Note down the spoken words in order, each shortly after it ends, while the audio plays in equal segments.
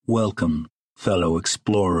Welcome, fellow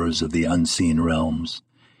explorers of the unseen realms,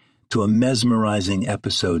 to a mesmerizing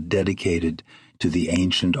episode dedicated to the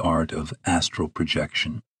ancient art of astral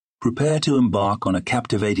projection. Prepare to embark on a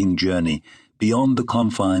captivating journey beyond the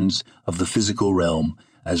confines of the physical realm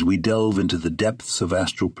as we delve into the depths of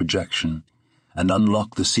astral projection and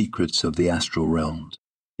unlock the secrets of the astral realms.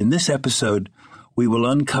 In this episode, we will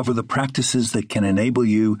uncover the practices that can enable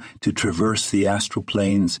you to traverse the astral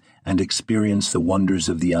planes and experience the wonders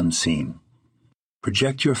of the unseen.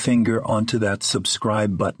 Project your finger onto that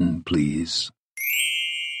subscribe button, please.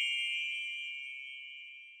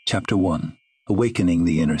 Chapter 1. Awakening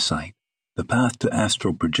the Inner Sight. The path to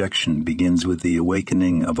astral projection begins with the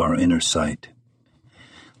awakening of our inner sight.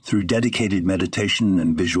 Through dedicated meditation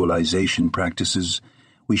and visualization practices,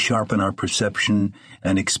 we sharpen our perception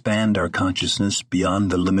and expand our consciousness beyond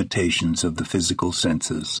the limitations of the physical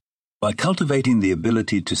senses. By cultivating the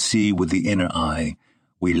ability to see with the inner eye,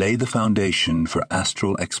 we lay the foundation for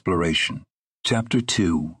astral exploration. Chapter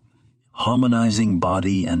 2. Harmonizing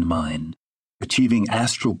Body and Mind. Achieving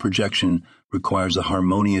astral projection requires a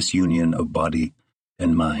harmonious union of body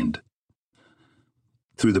and mind.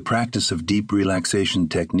 Through the practice of deep relaxation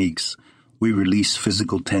techniques, we release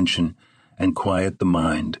physical tension and quiet the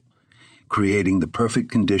mind, creating the perfect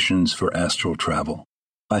conditions for astral travel.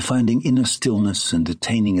 By finding inner stillness and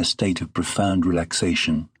attaining a state of profound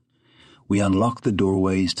relaxation, we unlock the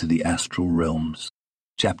doorways to the astral realms.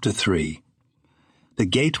 Chapter 3. The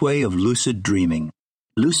Gateway of Lucid Dreaming.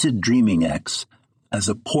 Lucid dreaming acts as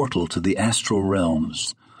a portal to the astral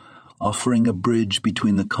realms, offering a bridge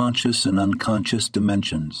between the conscious and unconscious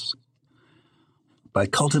dimensions. By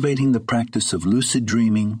cultivating the practice of lucid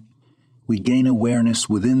dreaming, we gain awareness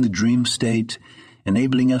within the dream state,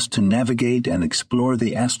 enabling us to navigate and explore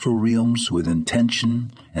the astral realms with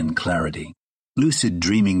intention and clarity. Lucid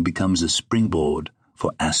dreaming becomes a springboard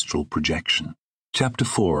for astral projection. Chapter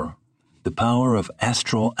 4. The Power of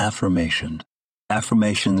Astral Affirmation.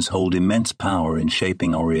 Affirmations hold immense power in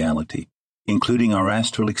shaping our reality, including our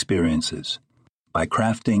astral experiences. By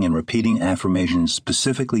crafting and repeating affirmations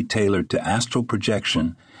specifically tailored to astral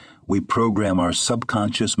projection, we program our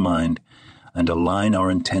subconscious mind and align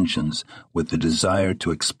our intentions with the desire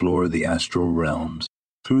to explore the astral realms.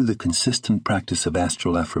 Through the consistent practice of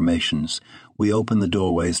astral affirmations, we open the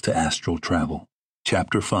doorways to astral travel.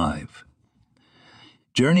 Chapter 5.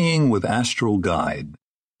 Journeying with Astral Guide.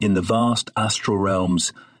 In the vast astral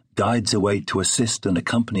realms, guides await to assist and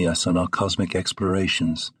accompany us on our cosmic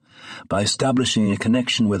explorations. By establishing a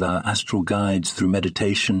connection with our astral guides through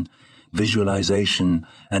meditation, visualization,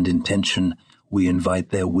 and intention, we invite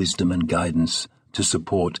their wisdom and guidance to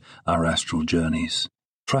support our astral journeys.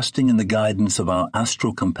 Trusting in the guidance of our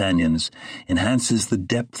astral companions enhances the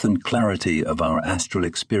depth and clarity of our astral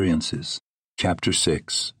experiences. Chapter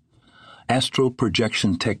 6. Astral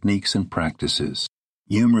Projection Techniques and Practices.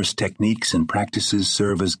 Numerous techniques and practices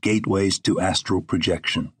serve as gateways to astral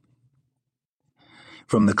projection.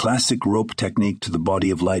 From the classic rope technique to the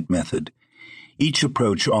body of light method, each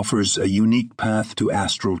approach offers a unique path to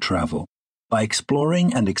astral travel. By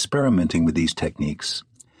exploring and experimenting with these techniques,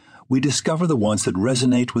 we discover the ones that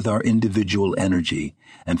resonate with our individual energy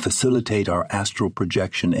and facilitate our astral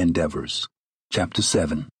projection endeavors. Chapter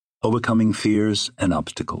 7. Overcoming Fears and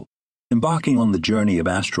Obstacles. Embarking on the journey of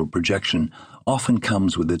astral projection often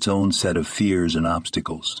comes with its own set of fears and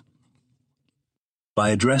obstacles. By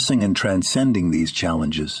addressing and transcending these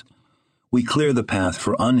challenges, we clear the path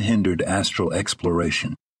for unhindered astral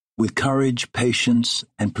exploration. With courage, patience,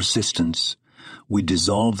 and persistence, we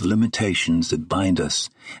dissolve the limitations that bind us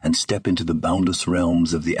and step into the boundless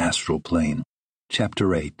realms of the astral plane.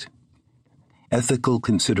 Chapter 8. Ethical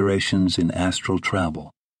Considerations in Astral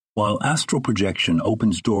Travel. While astral projection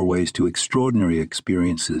opens doorways to extraordinary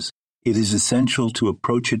experiences, it is essential to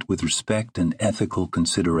approach it with respect and ethical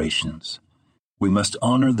considerations. We must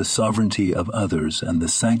honor the sovereignty of others and the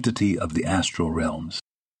sanctity of the astral realms.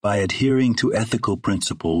 By adhering to ethical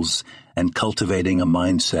principles and cultivating a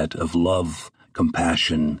mindset of love,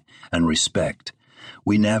 compassion, and respect,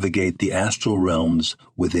 we navigate the astral realms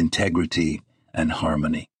with integrity and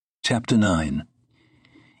harmony. Chapter 9.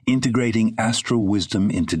 Integrating Astral Wisdom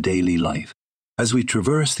into Daily Life. As we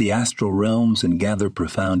traverse the astral realms and gather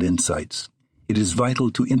profound insights, it is vital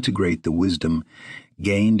to integrate the wisdom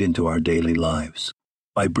gained into our daily lives.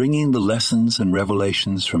 By bringing the lessons and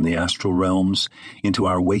revelations from the astral realms into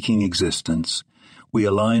our waking existence, we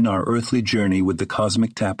align our earthly journey with the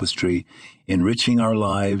cosmic tapestry, enriching our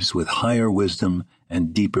lives with higher wisdom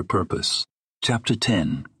and deeper purpose. Chapter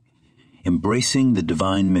 10. Embracing the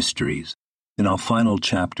Divine Mysteries. In our final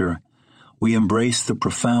chapter, we embrace the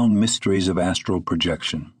profound mysteries of astral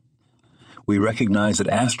projection. we recognize that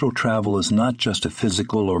astral travel is not just a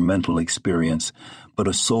physical or mental experience, but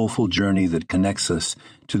a soulful journey that connects us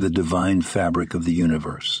to the divine fabric of the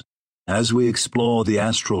universe. As we explore the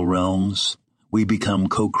astral realms, we become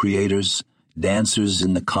co-creators, dancers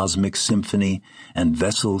in the cosmic symphony, and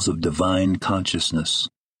vessels of divine consciousness.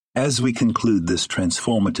 As we conclude this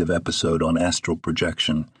transformative episode on astral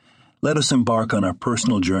projection, let us embark on our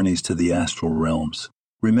personal journeys to the astral realms.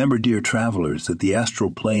 Remember, dear travelers, that the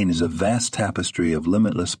astral plane is a vast tapestry of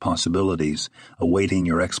limitless possibilities awaiting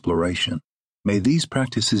your exploration. May these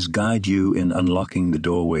practices guide you in unlocking the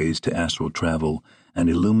doorways to astral travel and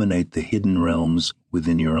illuminate the hidden realms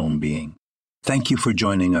within your own being. Thank you for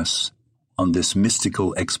joining us on this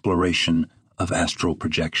mystical exploration of astral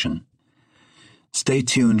projection. Stay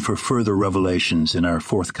tuned for further revelations in our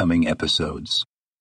forthcoming episodes.